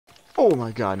Oh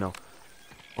my god, no.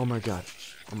 Oh my god.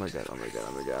 Oh my god, oh my god,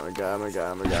 oh my god, oh my god, oh my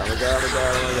god, oh my god, oh my god, oh my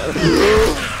god,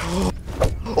 oh my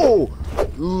god. Oh!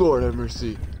 Lord have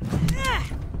mercy.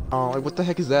 Oh, like, what the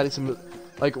heck is that? It's some,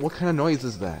 like, what kind of noise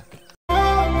is that?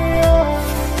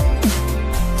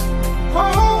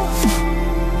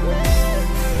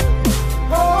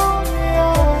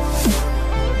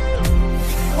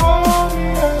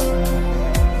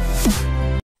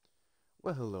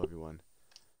 Well, hello everyone.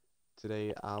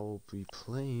 Today I will be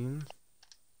playing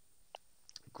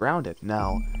Grounded.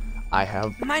 Now, I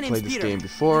have played this game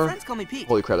before. My friends call me Pete.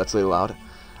 Holy crap, that's really loud.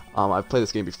 I've played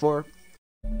this game before.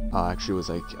 Actually, it was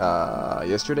like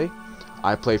yesterday.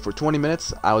 I played for 20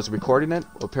 minutes. I was recording it.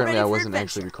 Well, apparently, I wasn't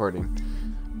actually recording.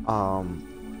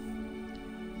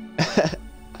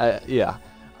 Yeah,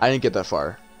 I didn't get that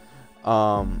far.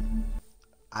 I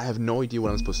have no idea what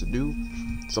I'm supposed to do,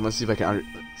 so I'm gonna see if I can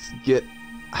get.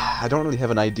 I don't really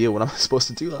have an idea what I'm supposed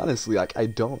to do, honestly. Like, I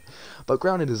don't. But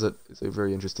Grounded is a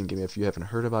very interesting game. If you haven't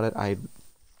heard about it, I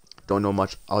don't know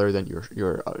much other than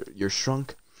you're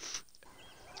shrunk.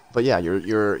 But yeah,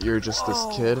 you're just this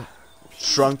kid,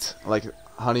 shrunked like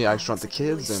Honey, I Shrunk the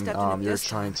Kids, and you're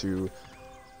trying to.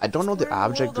 I don't know the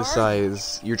object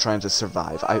besides you're trying to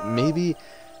survive. Maybe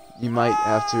you might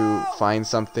have to find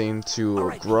something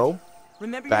to grow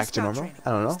back to normal.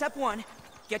 I don't know. Step 1,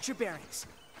 get your bearings.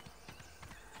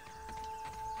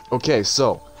 Okay,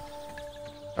 so,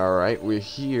 all right, we're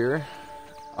here.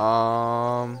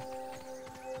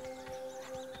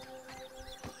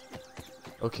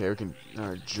 Okay, we can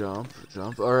jump.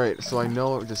 All right, so I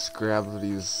know just grab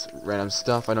these random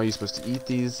stuff. I know you're supposed to eat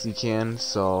these. You can.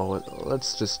 So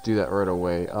let's just do that right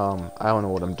away. I don't know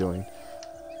what I'm doing.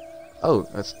 Oh,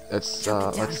 let's It's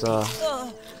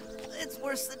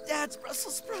worse than Dad's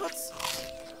Brussels sprouts.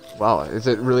 Wow, is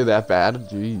it really that bad?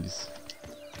 Jeez.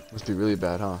 Must be really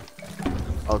bad, huh?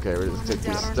 Okay, we're just take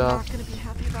this stuff. Not gonna be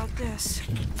happy about this.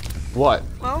 What?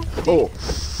 Well, oh,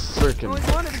 freaking! Always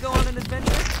wanted to go on an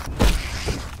adventure.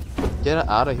 Get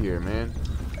out of here, man!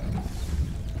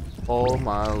 Oh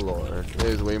my lord, it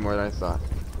is way more than I thought.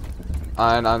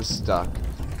 And I'm stuck.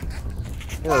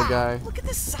 Hello, guy. Look at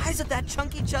the size of that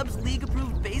Chunky Chubb's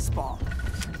league-approved baseball.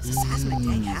 It's the size of a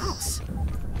dang house.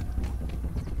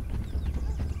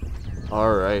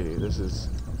 Alrighty, this is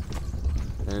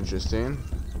interesting.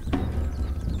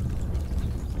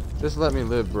 Just let me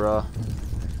live, bruh.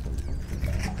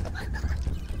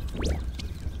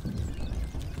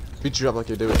 Beat you up like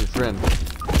you did with your friend.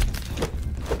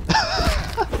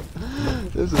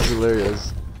 This is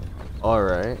hilarious.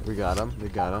 Alright, we got him. We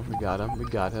got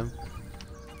him.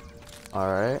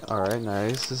 Alright,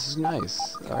 nice. This is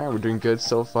nice. Alright, we're doing good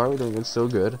so far. We're doing good, so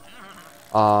good.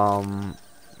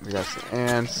 We got some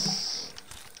ants.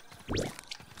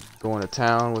 Going to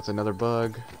town with another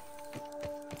bug.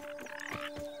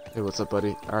 Hey, what's up,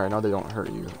 buddy? Alright, now they don't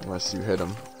hurt you unless you hit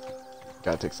them.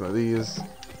 Gotta take some of these.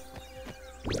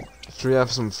 Should we have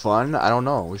some fun? I don't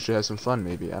know. We should have some fun,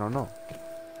 maybe. I don't know.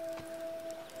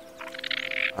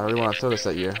 I really want to throw this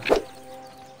at you.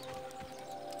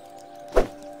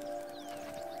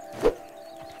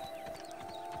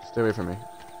 Stay away from me.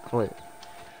 Oh, wait.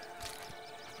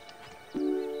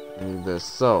 I need this.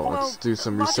 So, let's do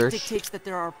some research. Dictates that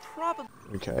there are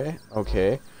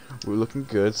Okay. We're looking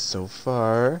good so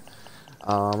far.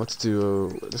 Let's do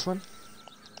this one.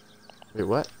 Wait,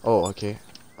 what? Oh, okay.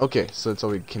 Okay, so that's all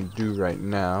we can do right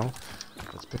now.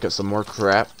 Let's pick up some more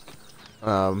crap.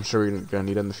 I'm sure we're gonna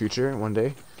need it in the future, one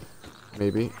day.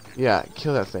 Maybe. Yeah,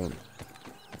 kill that thing.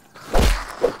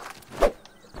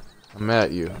 I'm mad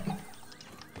at you.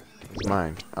 It's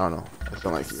mine. I don't know. I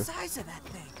don't like you. Size of that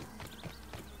thing.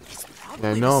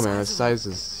 Yeah, I know, man. The size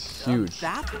is huge.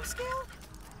 Bathroom scale?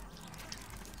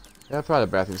 Yeah, probably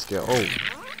the bathroom scale. Oh,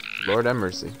 Lord have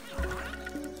mercy.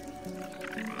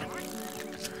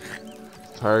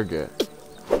 Target.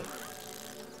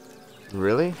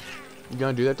 Really? You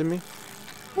gonna do that to me?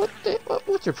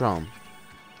 What's your problem?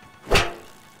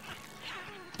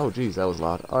 Oh, geez, that was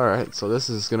loud. Alright, so this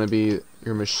is gonna be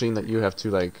your machine that you have to,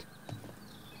 like,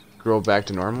 grow back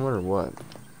to normal, or what?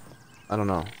 I don't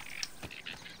know.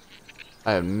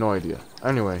 I have no idea.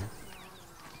 Anyway.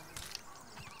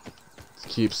 Let's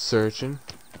keep searching.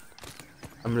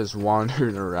 I'm just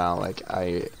wandering around like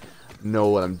I know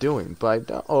what I'm doing, but I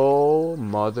don't. Oh,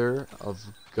 mother of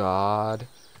God.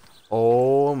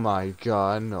 Oh my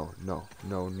God. No.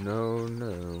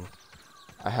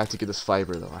 I have to get this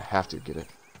fiber, though. I have to get it.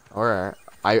 Alright.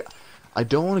 I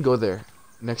don't want to go there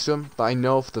next to him, but I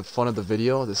know for the fun of the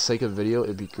video, the sake of the video,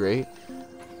 it'd be great.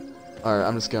 Alright,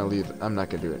 I'm just gonna leave. I'm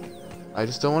not gonna do it. I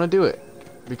just don't want to do it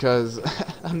because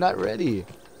I'm not ready.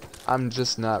 I'm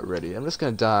just not ready. I'm just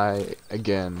gonna die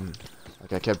again,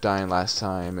 like I kept dying last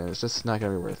time, and it's just not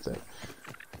gonna be worth it.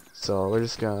 So we're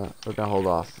gonna hold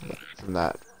off from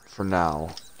that for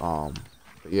now. But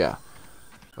yeah,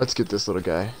 let's get this little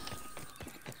guy.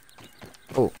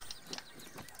 Oh,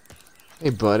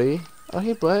 hey buddy. Oh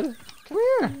hey bud, come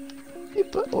here. Hey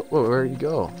bud. Oh, where'd you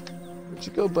go? Where'd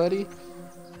you go, buddy?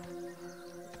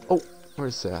 Oh,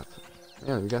 where's Sap?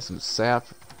 Man, we got some sap.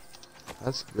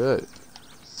 That's good.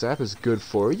 Sap is good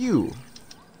for you.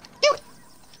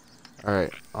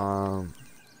 Alright,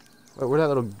 where'd that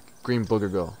little green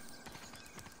booger go?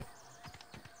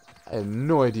 I have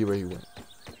no idea where he went.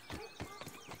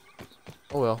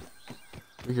 Oh well.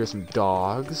 We hear some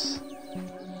dogs.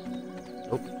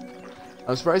 Oh.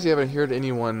 I'm surprised you haven't heard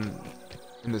anyone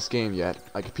in this game yet.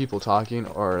 Like people talking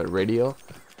or a radio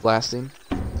blasting.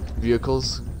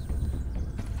 Vehicles.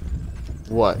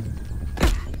 What?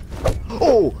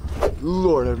 Oh!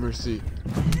 Lord have mercy.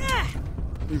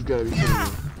 You've got to be kidding me.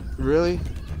 Really?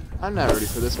 I'm not ready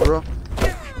for this, bro.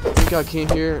 Think I came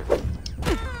here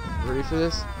ready for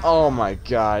this? Oh my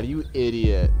god, you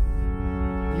idiot.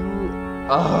 You...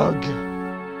 Ugh.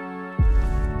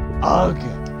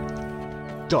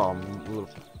 Ugh. Dumb little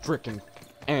frickin'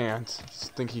 ant.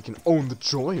 Just think he can own the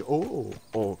joy. Oh.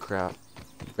 Oh crap.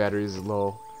 Battery's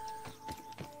low.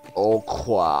 Oh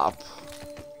crap.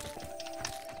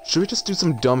 Should we just do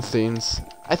some dumb things?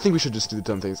 I think we should just do the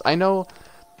dumb things. I know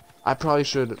I probably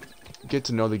should get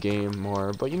to know the game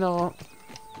more, but you know,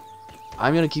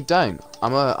 I'm gonna keep dying.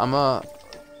 I'm gonna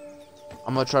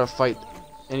try to fight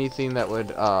anything that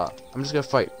would, I'm just gonna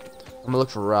fight. I'm gonna look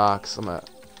for rocks. I'm gonna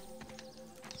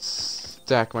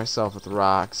stack myself with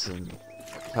rocks and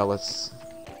pellets.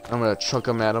 I'm gonna chuck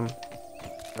them at them,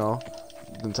 you know,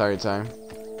 the entire time.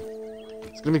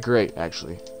 It's gonna be great,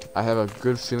 actually. I have a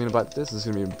good feeling about this. It's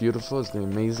gonna be beautiful. It's gonna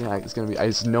be amazing. It's gonna be. I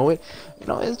just know it. You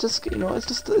know, it's just. You know,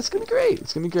 it's gonna be great.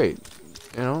 It's gonna be great.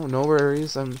 You know, no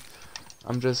worries. I'm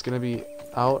just gonna be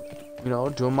out. You know,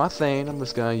 doing my thing. I'm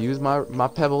just gonna use my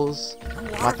pebbles,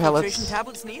 my pellets,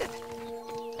 tablets needed.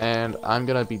 and I'm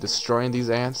gonna be destroying these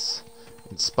ants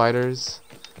and spiders,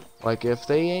 like if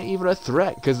they ain't even a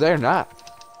threat, cause they're not.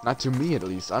 Not to me, at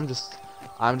least. I'm just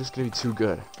gonna be too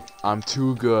good. I'm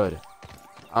too good.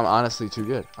 I'm honestly too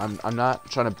good. I'm not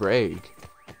trying to brag.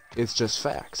 It's just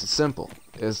facts. It's simple.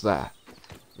 It's that.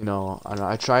 You know,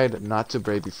 I tried not to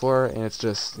brag before, and it's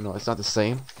just, you know, it's not the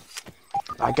same.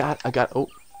 I got, oh.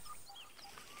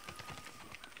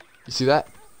 You see that?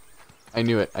 I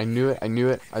knew it.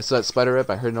 I saw that spider web.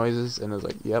 I heard noises, and I was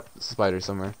like, yep, spider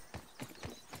somewhere.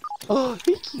 Oh,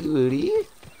 hey, cutie.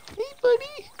 Hey,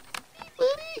 buddy. Hey,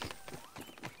 buddy.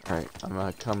 Alright, I'm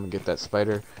gonna come and get that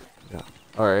spider. Yeah.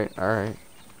 Alright.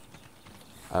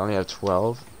 I only have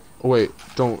 12. Oh, wait,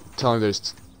 don't tell me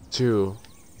there's 2.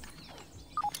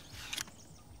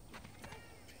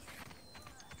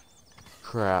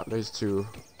 Crap, there's 2.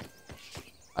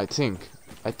 I think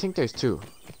there's 2.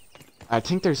 I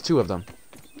think there's 2 of them.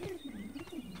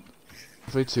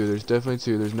 Definitely 2. There's definitely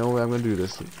 2. There's no way I'm gonna do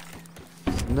this.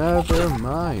 Never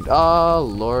mind. Oh,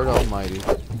 Lord Almighty.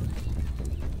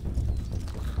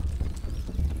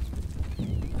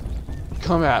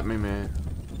 Come at me, man.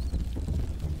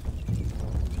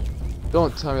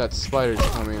 Don't tell me that spider's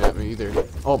coming at me either.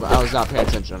 Oh, but I was not paying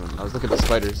attention. I was looking at the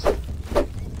spiders.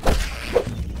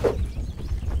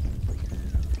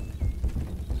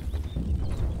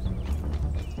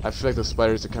 I feel like the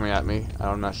spiders are coming at me.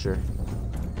 I'm not sure.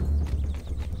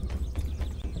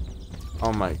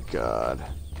 Oh my god.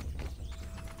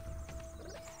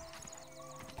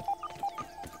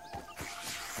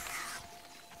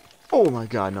 Oh my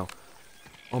god, no.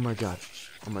 Oh my god.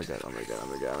 Oh my god, oh my god, oh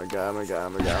my god, oh my god, oh my god, oh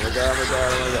my god, oh my god, oh my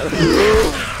god, oh my god.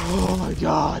 Oh my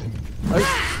god.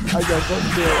 I got so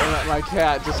scared. My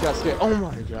cat just got scared. Oh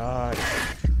my god.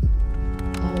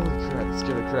 Holy crap, it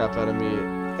scared the crap out of me.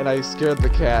 And I scared the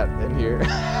cat in here.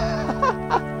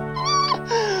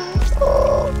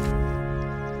 Oh.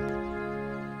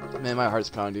 Man, my heart's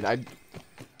pounding.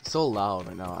 So loud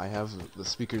right now. I have the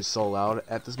speakers so loud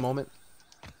at this moment.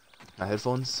 My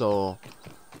headphones, so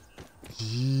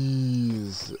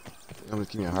jeez. It almost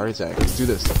gave me a heart attack. Let's do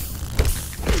this.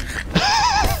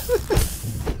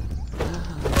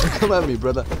 Come at me,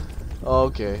 brother.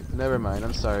 Okay, never mind.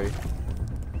 I'm sorry.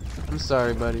 I'm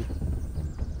sorry, buddy.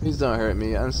 Please don't hurt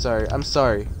me. I'm sorry. I'm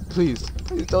sorry. Please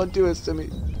don't do this to me.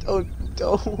 Don't.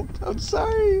 I'm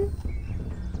sorry.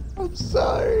 I'm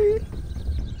sorry.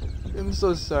 I'm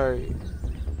so sorry.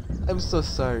 I'm so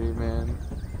sorry, man.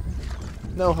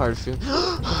 No hard feelings.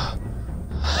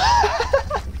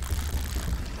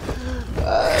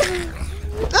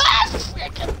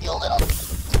 Freaking you little.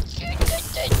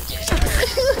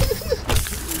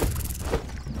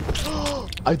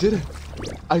 I did it!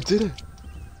 I did it!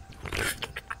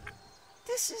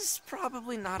 This is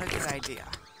probably not a good idea.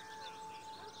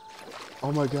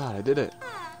 Oh my god, I did it!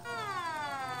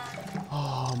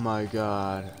 Oh my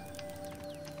god.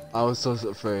 I was so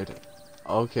afraid.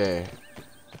 Okay.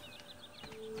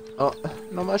 Oh,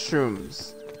 no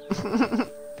mushrooms.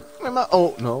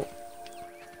 Oh, no.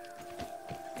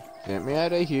 Get me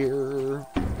out of here.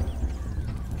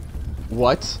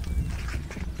 What?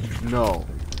 No.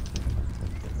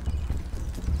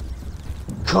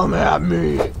 Come at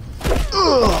me!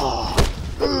 Ugh!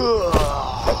 Ugh!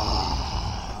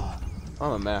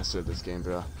 I'm a master at this game,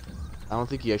 bro. I don't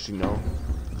think you actually know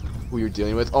who you're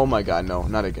dealing with. Oh my god, no,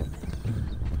 not again.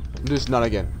 Just not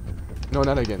again. No,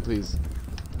 not again, please.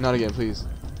 Not again, please.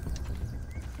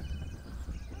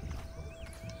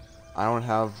 I don't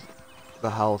have the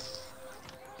health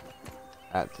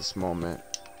at this moment.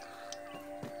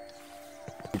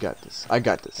 You got this. I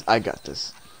got this. I got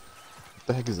this. What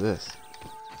the heck is this?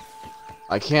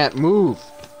 I can't move.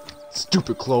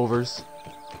 Stupid clovers.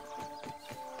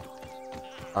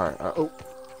 Alright, oh.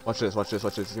 Watch this, watch this,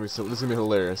 watch this. This is gonna be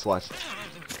hilarious. Watch.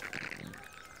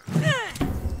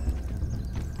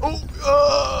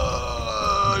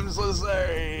 Oh, I'm so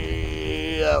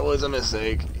sorry. That was a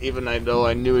mistake. Even though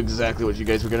I knew exactly what you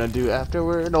guys were gonna do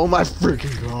afterward. Oh my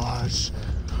freaking gosh.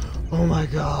 Oh my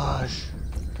gosh.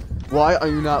 Why are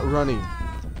you not running?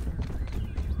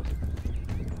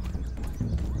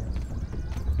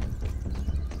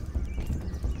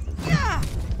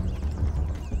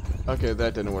 Okay,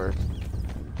 that didn't work.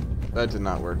 That did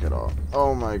not work at all.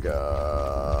 Oh my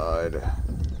god.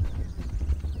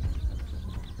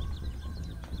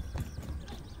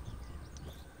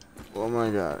 Oh my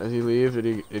god. Did he leave?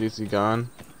 Is he gone?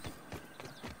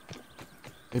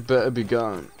 He better be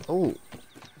gone. Oh.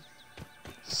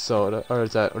 Soda. Or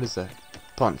is that, what is that?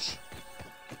 Punch.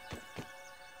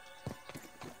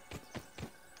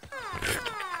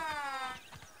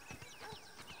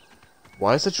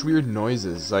 Why such weird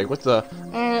noises? Like, what the...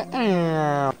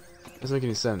 Doesn't make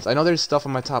any sense. I know there's stuff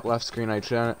on my top left screen. I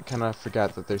kind of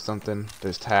forgot that there's something.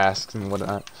 There's tasks and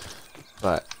whatnot.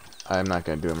 But I'm not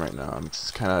going to do them right now. I'm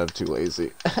just kind of too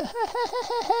lazy.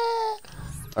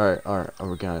 Alright, alright. Oh,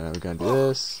 we're gonna do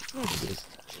this.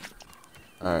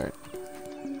 Alright.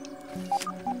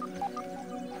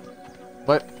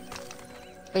 What?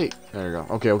 Hey, there you go.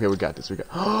 Okay, okay, we got this. We got...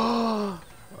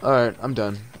 Alright, I'm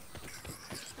done.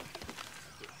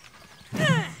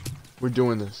 We're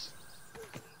doing this.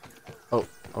 Oh,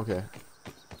 okay.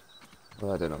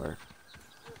 Well, that didn't work.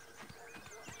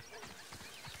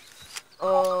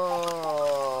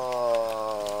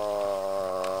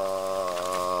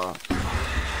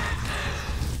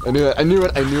 I knew it, I knew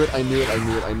it, I knew it, I knew it,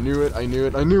 I knew it, I knew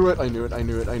it, I knew it, I knew it, I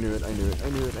knew it, I knew it, I knew it, I knew it,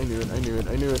 I knew it, I knew it,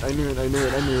 I knew it, I knew it, I knew it, I knew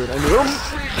it, I knew it, I knew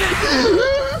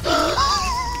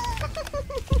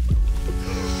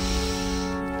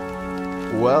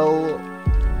it. Well,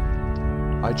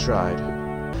 I tried.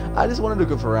 I just wanted to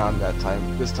goof around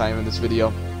this time in this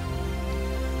video.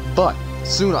 But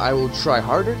soon I will try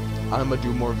harder. I'm gonna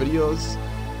do more videos,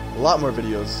 a lot more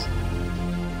videos.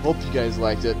 Hope you guys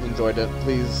liked it, enjoyed it.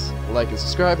 Please like and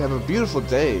subscribe. Have a beautiful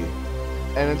day.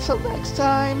 And until next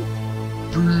time,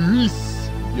 peace,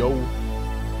 yo.